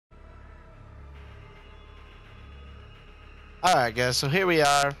All right, guys. So here we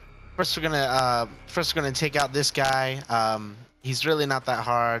are. First we're gonna take out this guy. He's really not that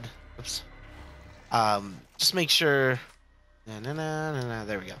hard. Oops. Just make sure.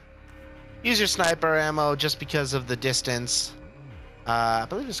 There we go. Use your sniper ammo just because of the distance. I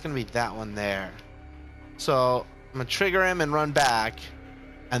believe it's gonna be that one there. So I'm gonna trigger him and run back,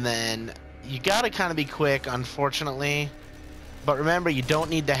 and then you gotta kind of be quick, unfortunately. But remember, you don't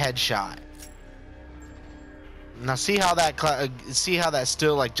need the headshot. Now see how that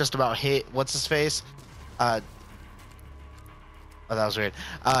still like just about hit what's his face? Oh, that was weird.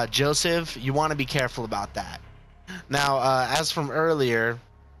 Joseph, you want to be careful about that. Now, as from earlier,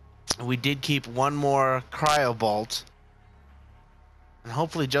 we did keep one more cryo bolt, and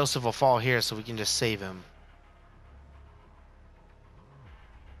hopefully Joseph will fall here so we can just save him.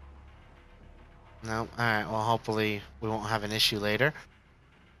 No, all right. Well, hopefully we won't have an issue later.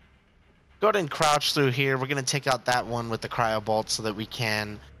 Go ahead and crouch through here. We're gonna take out that one with the cryo bolt so that we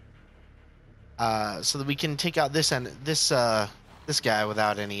can take out this guy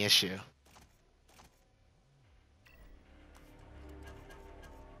without any issue.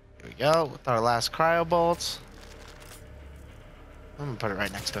 Here we go with our last cryo bolt. I'm gonna put it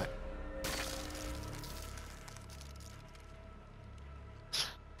right next to it.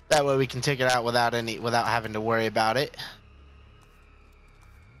 That way we can take it out without having to worry about it.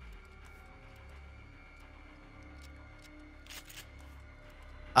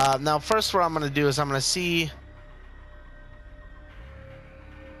 Now, first, what I'm going to do is I'm going to see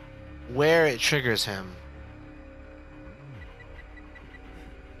where it triggers him.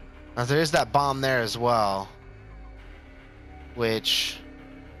 Now, there is that bomb there as well, which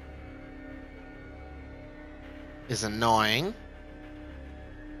is annoying.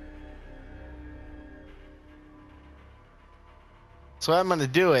 So what I'm going to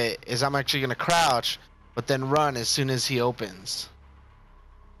do is I'm actually going to crouch, but then run as soon as he opens.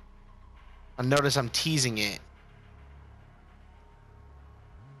 And notice I'm teasing it.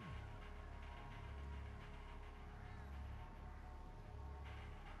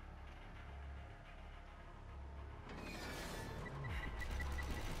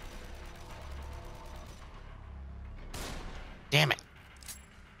 Damn it.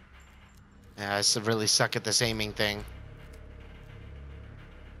 Yeah, I really suck at this aiming thing.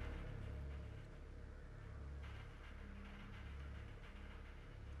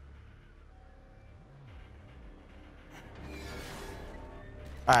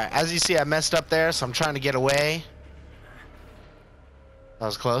 Alright, as you see, I messed up there, so I'm trying to get away. That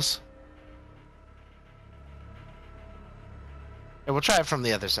was close. And we'll try it from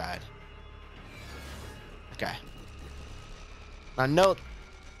the other side. Okay. Now note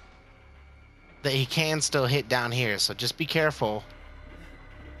that he can still hit down here, so just be careful.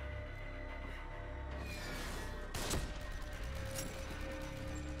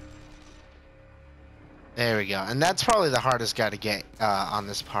 There we go. And that's probably the hardest guy to get on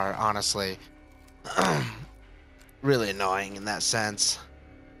this part, honestly. Really annoying in that sense.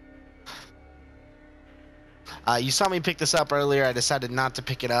 You saw me pick this up earlier. I decided not to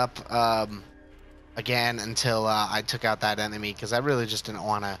pick it up again until I took out that enemy, because I really just didn't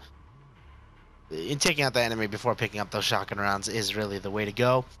want to. Taking out the enemy before picking up those shotgun rounds is really the way to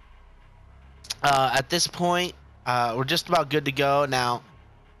go. At this point, we're just about good to go. Now,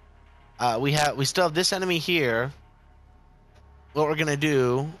 we still have this enemy here. What we're gonna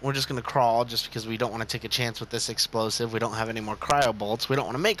do, we're just gonna crawl, just because we don't want to take a chance with this explosive. We don't have any more cryo bolts. We don't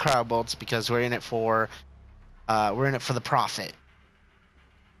want to make cryo bolts because we're in it for the profit.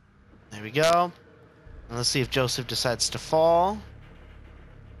 There we go. And let's see if Joseph decides to fall.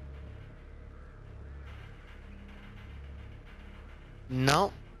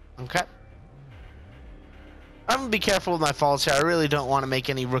 No. Okay. I'm gonna be careful with my falls here. I really don't want to make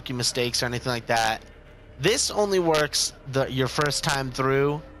any rookie mistakes or anything like that. This only works your first time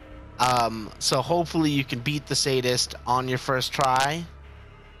through, so hopefully you can beat the sadist on your first try.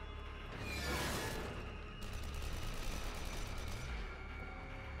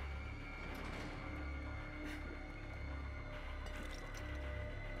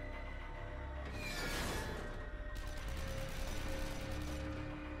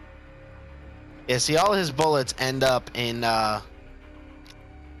 Yeah, see, all his bullets end up in the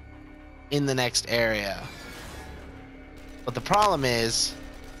next area. But the problem is,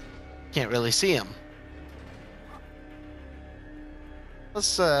 can't really see him.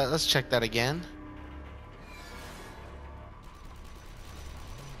 Let's check that again.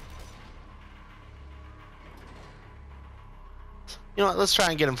 You know what, let's try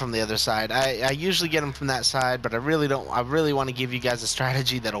and get him from the other side. I usually get him from that side, but I really want to give you guys a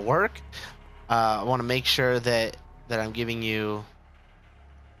strategy that'll work. I want to make sure that that I'm giving you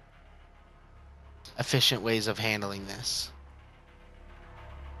efficient ways of handling this.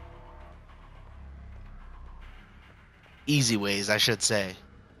 Easy ways, I should say.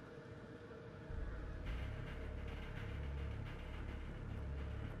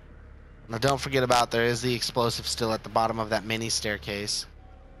 Now don't forget about there is the explosive still at the bottom of that mini staircase.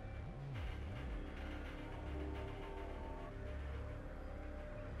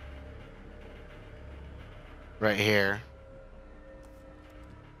 Right here.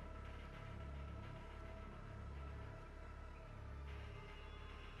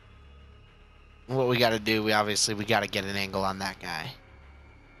 What we gotta do, we gotta get an angle on that guy.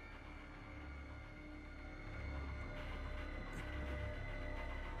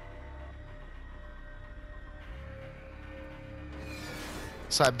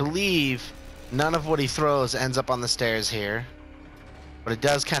 So I believe none of what he throws ends up on the stairs here. But it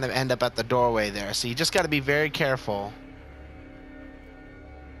does kind of end up at the doorway there. So you just got to be very careful.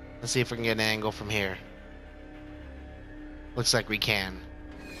 Let's see if we can get an angle from here. Looks like we can.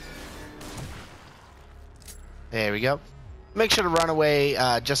 There we go. Make sure to run away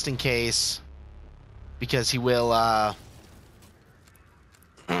just in case. Because he will...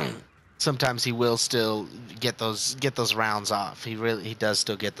 sometimes he will still get those rounds off. He does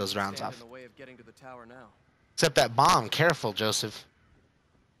still get those rounds off. In the way of getting to the tower now. Except that bomb. Careful, Joseph.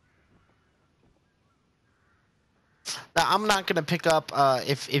 Now, I'm not gonna pick up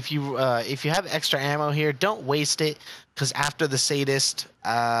if you have extra ammo here, don't waste it, because after the sadist,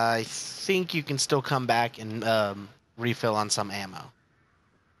 I think you can still come back and refill on some ammo.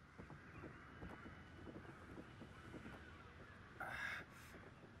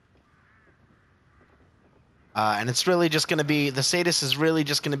 And it's really just gonna be the sadist is really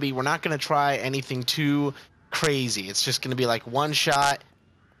just gonna be we're not gonna try anything too crazy. It's just gonna be like one shot.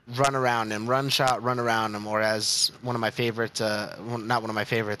 Run around him, run shot, run around him, or as one of my favorite, not one of my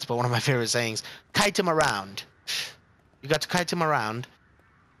favorites, but one of my favorite sayings, kite him around. You got to kite him around.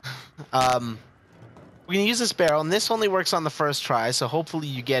 We're gonna use this barrel, and this only works on the first try, so hopefully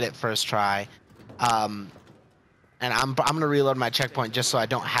you get it first try. And I'm gonna reload my checkpoint just so I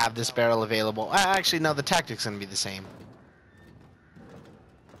don't have this barrel available. Actually, no, the tactic's gonna be the same.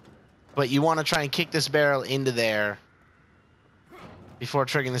 But you want to try and kick this barrel into there before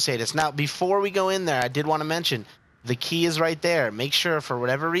triggering the sadist. Now, before we go in there, I did want to mention, the key is right there. Make sure, for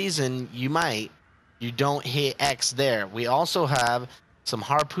whatever reason, you don't hit X there. We also have some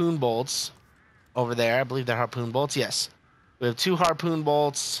harpoon bolts over there. I believe they're harpoon bolts. Yes. We have 2 harpoon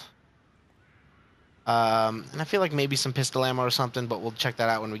bolts. And I feel like maybe some pistol ammo or something, but we'll check that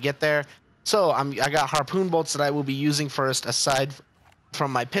out when we get there. So, I got harpoon bolts that I will be using first, aside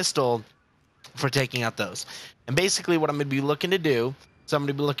from my pistol, for taking out those. And basically what I'm going to be looking to do, so I'm going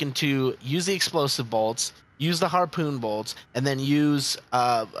to be looking to use the explosive bolts, use the harpoon bolts, and then use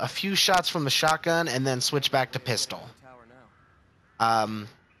a few shots from the shotgun, and then switch back to pistol. Yeah.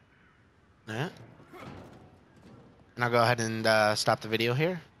 And I'll go ahead and stop the video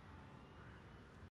here.